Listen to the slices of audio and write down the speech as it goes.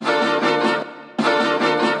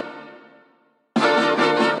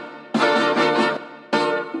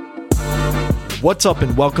What's up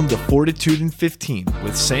and welcome to Fortitude in 15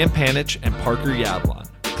 with Sam Panich and Parker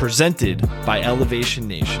Yablon, presented by Elevation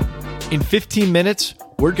Nation. In 15 minutes,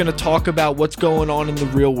 we're going to talk about what's going on in the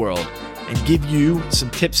real world and give you some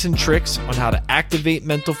tips and tricks on how to activate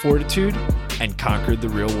mental fortitude and conquer the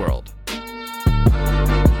real world.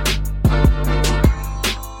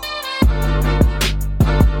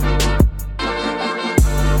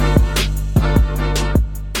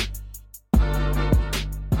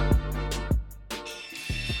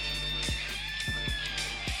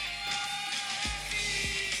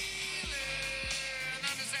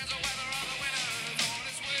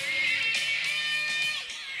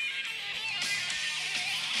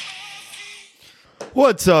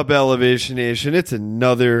 What's up, Elevation Nation? It's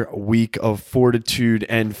another week of Fortitude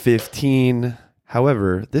and 15.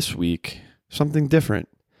 However, this week, something different.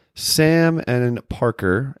 Sam and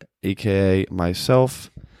Parker, aka myself,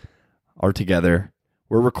 are together.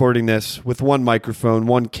 We're recording this with one microphone,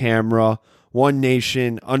 one camera, one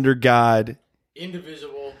nation, under God,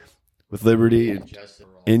 indivisible, with liberty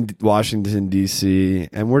in Washington, D.C.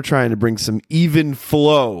 And we're trying to bring some even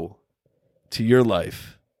flow to your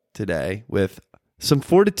life today with some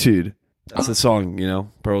fortitude. That's the song,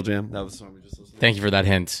 Pearl Jam. That was the song we just listened to. Thank you for that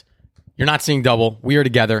hint. You're not seeing double. We are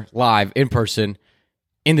together, live, in person,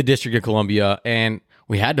 in the District of Columbia, and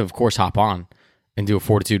we had to, of course, hop on and do a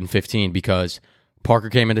Fortitude in 15 because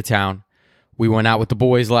Parker came into town. We went out with the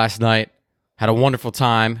boys last night, had a wonderful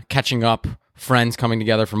time, catching up, friends coming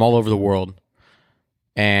together from all over the world,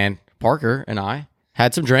 and Parker and I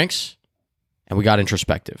had some drinks, and we got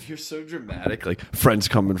introspective. You're so dramatic, like friends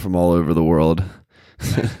coming from all over the world.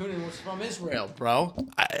 Max Coonan was from Israel, bro.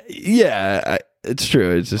 It's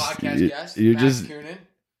true. It's just Podcast guest, you're Max just Coonan,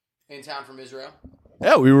 in town from Israel.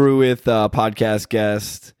 Yeah, we were with podcast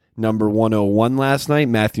guest number 101 last night,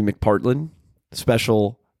 Matthew McPartland.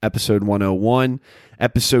 Special episode 101.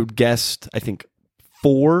 Episode guest, I think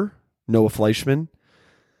 4, Noah Fleischman.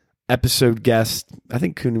 Episode guest, I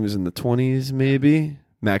think Coonan was in the 20s, maybe.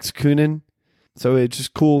 Max Coonan. So it's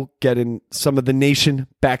just cool getting some of the nation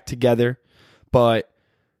back together. But,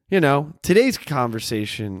 today's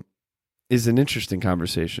conversation is an interesting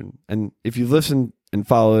conversation. And if you listened and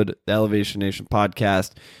followed the Elevation Nation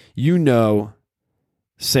podcast,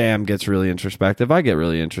 Sam gets really introspective. I get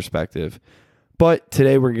really introspective. But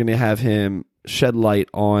today we're going to have him shed light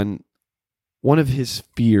on one of his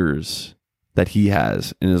fears that he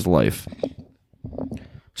has in his life.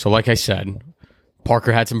 So like I said,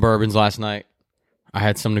 Parker had some bourbons last night. I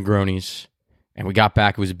had some Negronis. And we got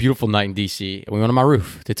back. It was a beautiful night in D.C. And we went on my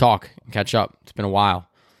roof to talk and catch up. It's been a while.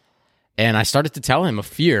 And I started to tell him a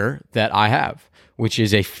fear that I have, which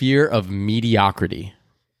is a fear of mediocrity.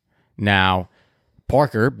 Now,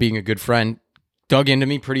 Parker, being a good friend, dug into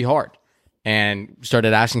me pretty hard and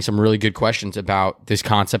started asking some really good questions about this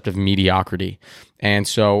concept of mediocrity. And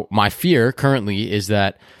so my fear currently is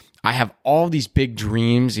that I have all these big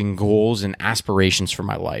dreams and goals and aspirations for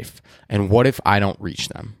my life. And what if I don't reach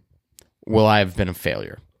them? Will I have been a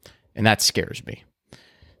failure? And that scares me.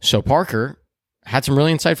 So Parker had some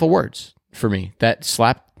really insightful words for me that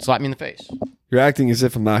slapped me in the face. You're acting as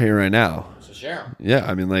if I'm not here right now. So share 'em. Yeah,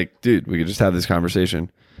 I mean, dude, we could just have this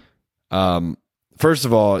conversation. First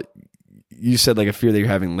of all, you said a fear that you're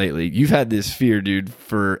having lately. You've had this fear, dude,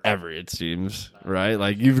 forever, it seems,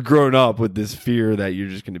 right? You've grown up with this fear that you're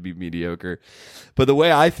just going to be mediocre. But the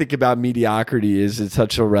way I think about mediocrity is it's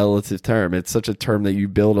such a relative term. It's such a term that you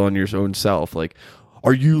build on your own self.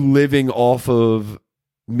 Are you living off of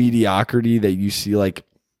mediocrity that you see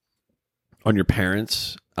on your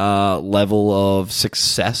parents' level of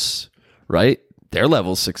success, right? Their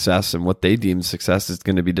level of success and what they deem success is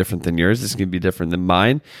going to be different than yours. It's going to be different than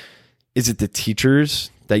mine. Is it the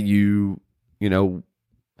teachers that you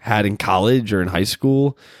had in college or in high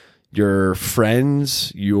school, your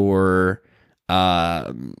friends, your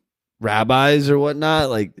rabbis or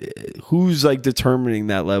whatnot? Who's determining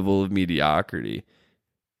that level of mediocrity?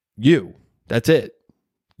 You. That's it.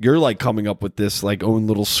 You're coming up with this own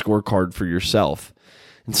little scorecard for yourself.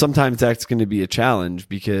 And sometimes that's going to be a challenge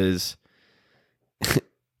because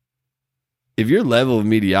if your level of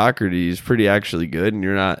mediocrity is pretty actually good and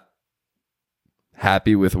you're not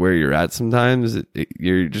happy with where you're at sometimes,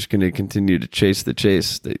 you're just going to continue to chase the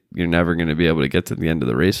chase that you're never going to be able to get to the end of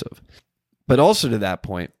the race of. But also to that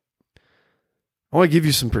point, I want to give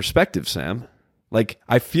you some perspective, Sam.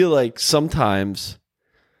 I feel sometimes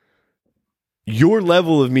your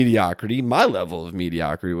level of mediocrity, my level of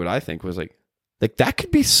mediocrity, what I think was that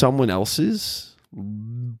could be someone else's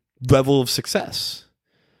level of success.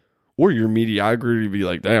 Or your mediocrity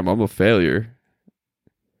be damn, I'm a failure.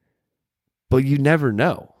 But you never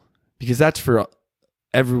know. because that's for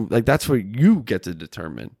that's what you get to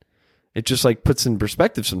determine. It just like puts in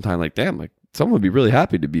perspective sometimes, like, damn, like someone would be really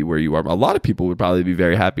happy to be where you are. A lot of people would probably be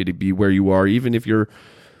very happy to be where you are, even if you're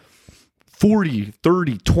 40,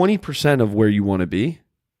 30, 20% of where you want to be.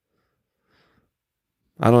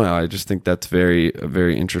 I don't know. I just think that's a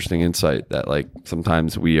very interesting insight that like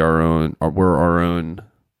sometimes we're our own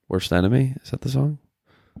worst enemy. Is that the song?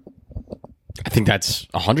 I think that's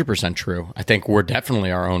 100% true. I think we're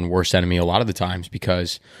definitely our own worst enemy a lot of the times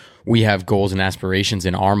because we have goals and aspirations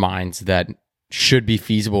in our minds that should be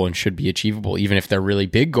feasible and should be achievable, even if they're really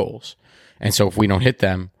big goals. And so if we don't hit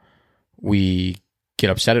them, we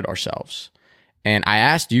get upset at ourselves. And I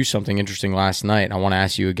asked you something interesting last night. I want to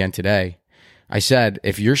ask you again today. I said,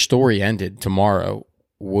 if your story ended tomorrow,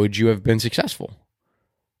 would you have been successful?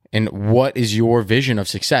 And what is your vision of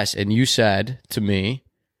success? And you said to me,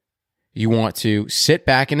 you want to sit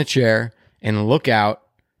back in a chair and look out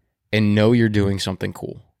and know you're doing something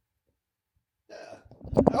cool.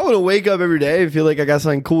 I want to wake up every day and feel like I got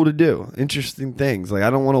something cool to do. Interesting things. Like I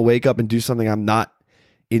don't want to wake up and do something I'm not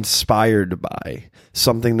inspired by,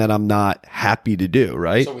 something that I'm not happy to do,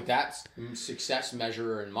 right? So with that success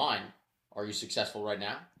measure in mind, are you successful right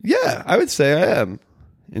now? Yeah, I would say I am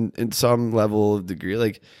in some level of degree.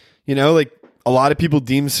 Like, you know, like a lot of people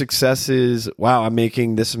deem success is, wow, I'm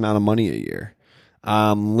making this amount of money a year.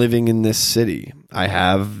 I'm living in this city. I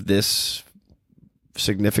have this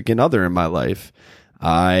significant other in my life.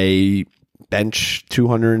 I bench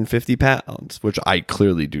 250 pounds, which I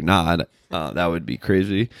clearly do not. That would be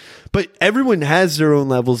crazy. But everyone has their own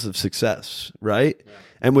levels of success, right? Yeah.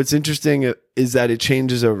 And what's interesting is that it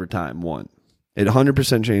changes over time. It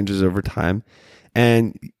 100% changes over time.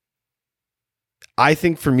 And I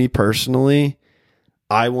think for me personally,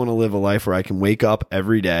 I want to live a life where I can wake up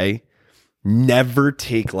every day, never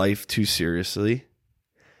take life too seriously,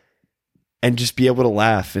 and just be able to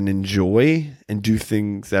laugh and enjoy and do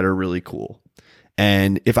things that are really cool.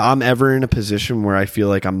 And if I'm ever in a position where I feel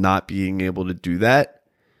like I'm not being able to do that,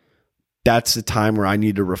 that's the time where I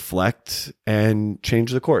need to reflect and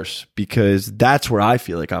change the course, because that's where I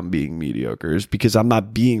feel like I'm being mediocre, is because I'm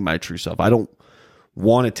not being my true self. I don't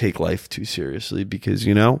want to take life too seriously because,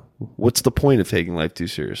 you know, what's the point of taking life too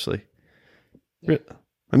seriously?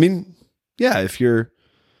 I mean, yeah, if you're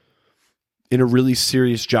in a really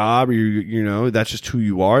serious job or you know, that's just who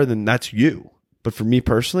you are, then that's you. But for me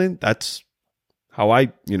personally, that's how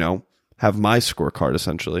I, you know, have my scorecard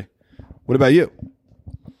essentially. What about you?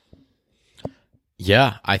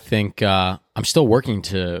 Yeah, I think I'm still working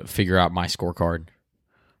to figure out my scorecard,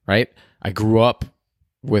 right? I grew up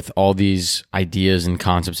with all these ideas and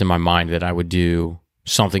concepts in my mind that I would do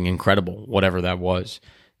something incredible, whatever that was.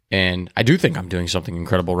 And I do think I'm doing something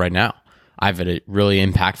incredible right now. I have a really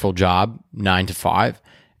impactful job, 9 to 5,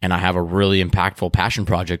 and I have a really impactful passion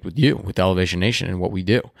project with you, with Elevation Nation and what we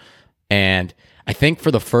do. And I think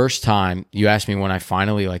for the first time, you asked me when I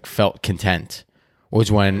finally like felt content,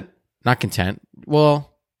 was when, not content,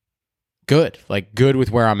 well, good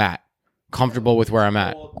with where I'm at, comfortable with where I'm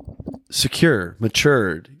at. Secure,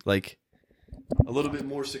 matured, like a little bit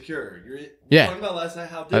more secure. You're talking about last night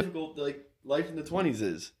how difficult like life in the 20s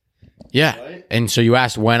is. Yeah. Right? And so you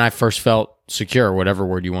asked when I first felt secure, whatever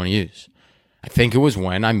word you want to use. I think it was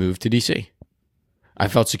when I moved to DC. I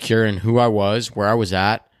felt secure in who I was, where I was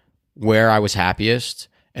at, where I was happiest,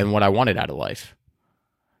 and what I wanted out of life.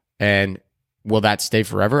 And will that stay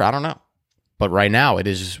forever? I don't know. But right now it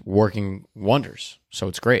is working wonders. So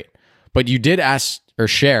it's great. But you did ask or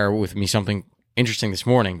share with me something interesting this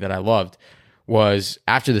morning that I loved, was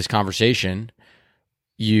after this conversation,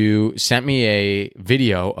 you sent me a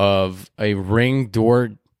video of a Ring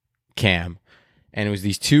door cam, and it was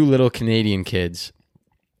these two little Canadian kids,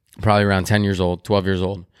 probably around 10 years old, 12 years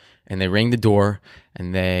old, and they rang the door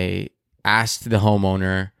and they asked the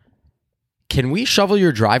homeowner, "Can we shovel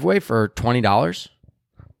your driveway for $20?"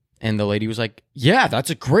 And the lady was like, "Yeah,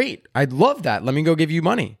 that's great. I'd love that. Let me go give you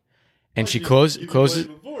money." And she closes.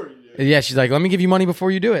 Yeah, she's like, "Let me give you money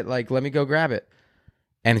before you do it. Like, let me go grab it."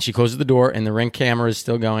 And she closes the door, and the Ring camera is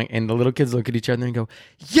still going. And the little kids look at each other and go,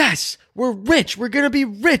 "Yes, we're rich. We're going to be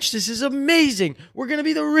rich. This is amazing. We're going to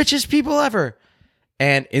be the richest people ever."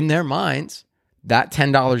 And in their minds, that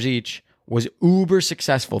 $10 each was uber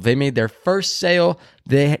successful. They made their first sale.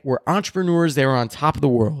 They were entrepreneurs. They were on top of the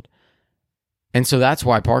world. And so that's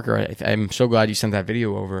why, Parker, I'm so glad you sent that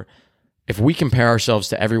video over. If we compare ourselves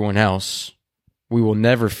to everyone else, we will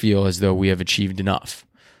never feel as though we have achieved enough.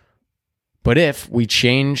 But if we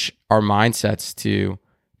change our mindsets to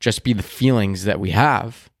just be the feelings that we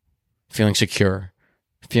have, feeling secure,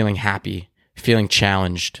 feeling happy, feeling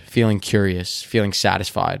challenged, feeling curious, feeling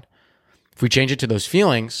satisfied, If we change it to those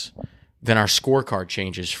feelings, then our scorecard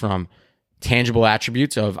changes from tangible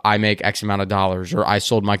attributes of I make X amount of dollars, or I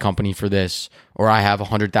sold my company for this, or I have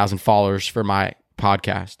 100,000 followers for my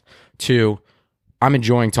podcast, to I'm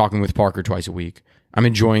enjoying talking with Parker twice a week. I'm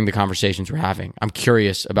enjoying the conversations we're having. I'm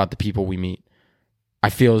curious about the people we meet. I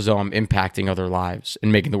feel as though I'm impacting other lives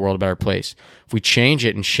and making the world a better place. If we change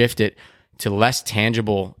it and shift it to less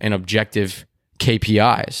tangible and objective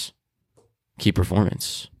KPIs, key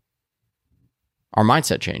performance, our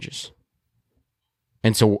mindset changes.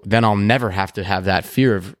 And so then I'll never have to have that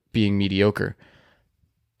fear of being mediocre.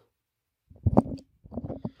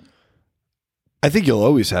 I think you'll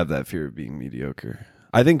always have that fear of being mediocre.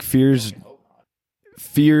 I think fears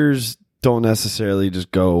don't necessarily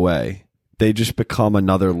just go away. They just become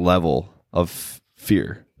another level of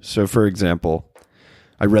fear. So, for example,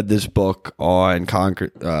 I read this book on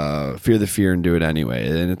Fear the Fear and Do It Anyway.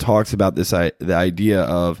 And it talks about the idea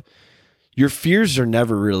of your fears are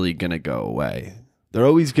never really going to go away. They're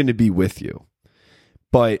always going to be with you.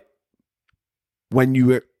 But when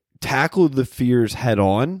you tackle the fears head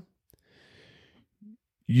on,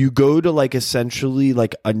 you go to essentially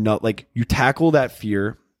you tackle that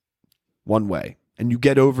fear one way and you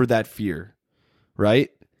get over that fear, right?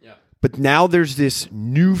 Yeah. But now there's this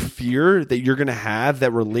new fear that you're going to have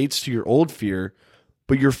that relates to your old fear,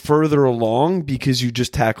 but you're further along because you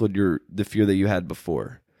just tackled the fear that you had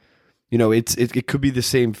before. It could be the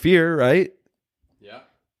same fear, right? Yeah.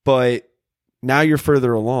 But now you're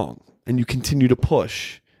further along and you continue to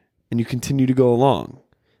push and you continue to go along.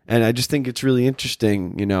 And I just think it's really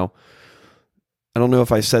interesting, I don't know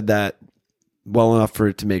if I said that well enough for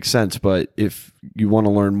it to make sense, but if you want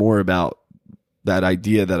to learn more about that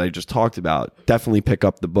idea that I just talked about, definitely pick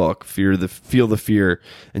up the book, Feel the Fear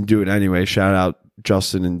and Do It Anyway. Shout out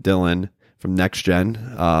Justin and Dylan from Next Gen,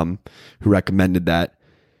 who recommended that.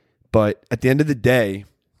 But at the end of the day,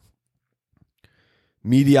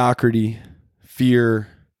 mediocrity, fear,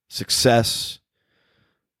 success,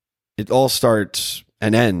 it all starts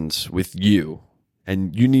and ends with you.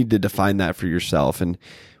 And you need to define that for yourself. And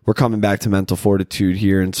we're coming back to mental fortitude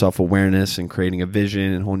here and self-awareness and creating a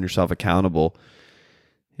vision and holding yourself accountable.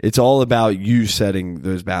 It's all about you setting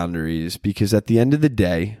those boundaries, because at the end of the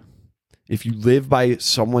day, if you live by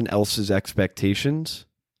someone else's expectations,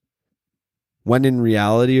 when in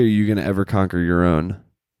reality are you going to ever conquer your own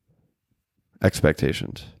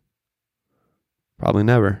expectations? Probably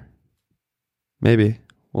never. Maybe.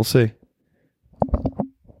 We'll see.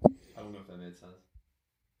 I don't know if that made sense.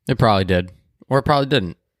 It probably did. Or it probably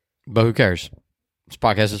didn't. But who cares? This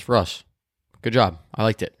podcast is for us. Good job. I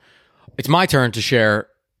liked it. It's my turn to share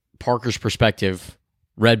Parker's perspective,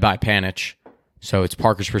 read by Panich. So it's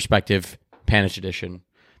Parker's perspective, Panich edition.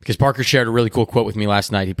 Because Parker shared a really cool quote with me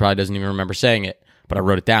last night. He probably doesn't even remember saying it, but I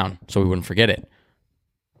wrote it down so we wouldn't forget it.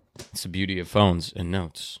 It's the beauty of phones and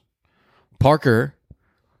notes. Parker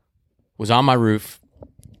was on my roof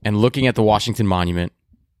and looking at the Washington Monument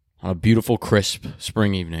on a beautiful, crisp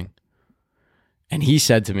spring evening. And he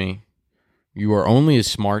said to me, "You are only as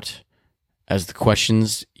smart as the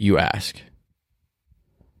questions you ask."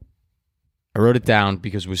 I wrote it down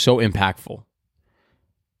because it was so impactful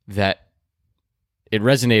that it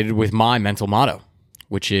resonated with my mental motto,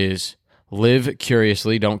 which is live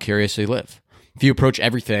curiously, don't curiously live. If you approach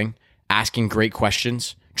everything asking great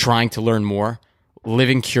questions, trying to learn more,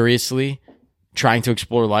 living curiously, trying to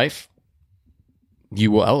explore life,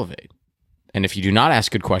 you will elevate. And if you do not ask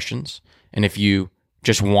good questions, and if you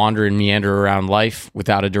just wander and meander around life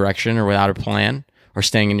without a direction or without a plan or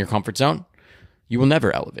staying in your comfort zone, you will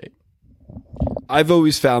never elevate. I've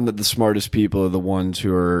always found that the smartest people are the ones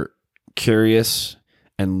who are curious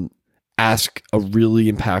and ask a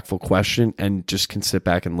really impactful question and just can sit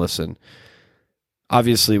back and listen.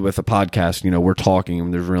 Obviously, with a podcast, we're talking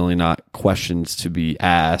and there's really not questions to be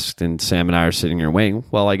asked, and Sam and I are sitting here waiting.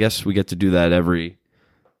 Well, I guess we get to do that every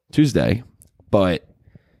Tuesday, but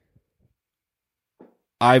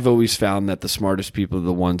I've always found that the smartest people are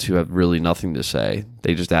the ones who have really nothing to say.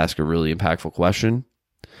 They just ask a really impactful question.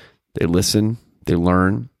 They listen, they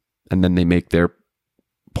learn, and then they make their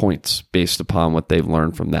points based upon what they've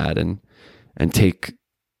learned from that, and take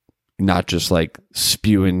not just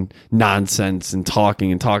spewing nonsense and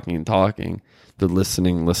talking. They're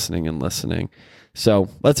listening. So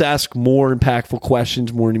let's ask more impactful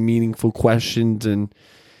questions, more meaningful questions, and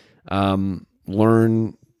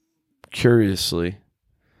learn curiously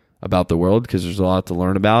about the world, because there's a lot to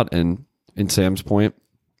learn about. And in Sam's point,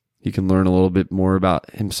 he can learn a little bit more about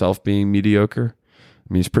himself being mediocre.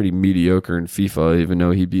 I mean, he's pretty mediocre in FIFA, even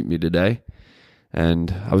though he beat me today.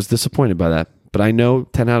 And I was disappointed by that. But I know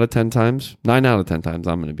 9 out of 10 times, I'm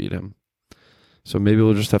going to beat him. So maybe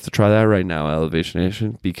we'll just have to try that right now, Elevation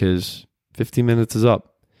Nation, because 15 minutes is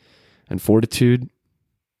up. And Fortitude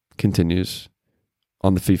continues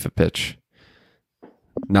on the FIFA pitch,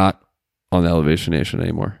 not on the Elevation Nation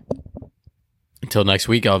anymore. Until next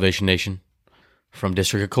week, Elevation Nation. From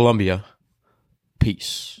District of Columbia,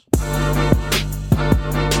 peace.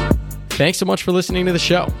 Thanks so much for listening to the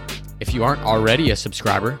show. If you aren't already a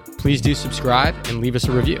subscriber, please do subscribe and leave us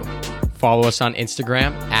a review. Follow us on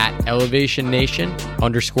Instagram at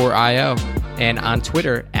elevationnation_IO and on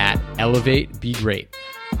Twitter at elevatebegreat.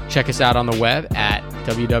 Check us out on the web at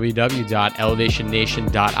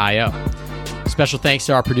www.elevationnation.io. Special thanks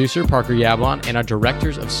to our producer, Parker Yablon, and our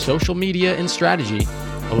directors of social media and strategy,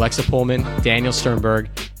 Alexa Pullman, Daniel Sternberg,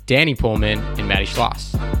 Danny Pullman, and Maddie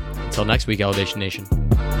Schloss. Until next week, Elevation Nation.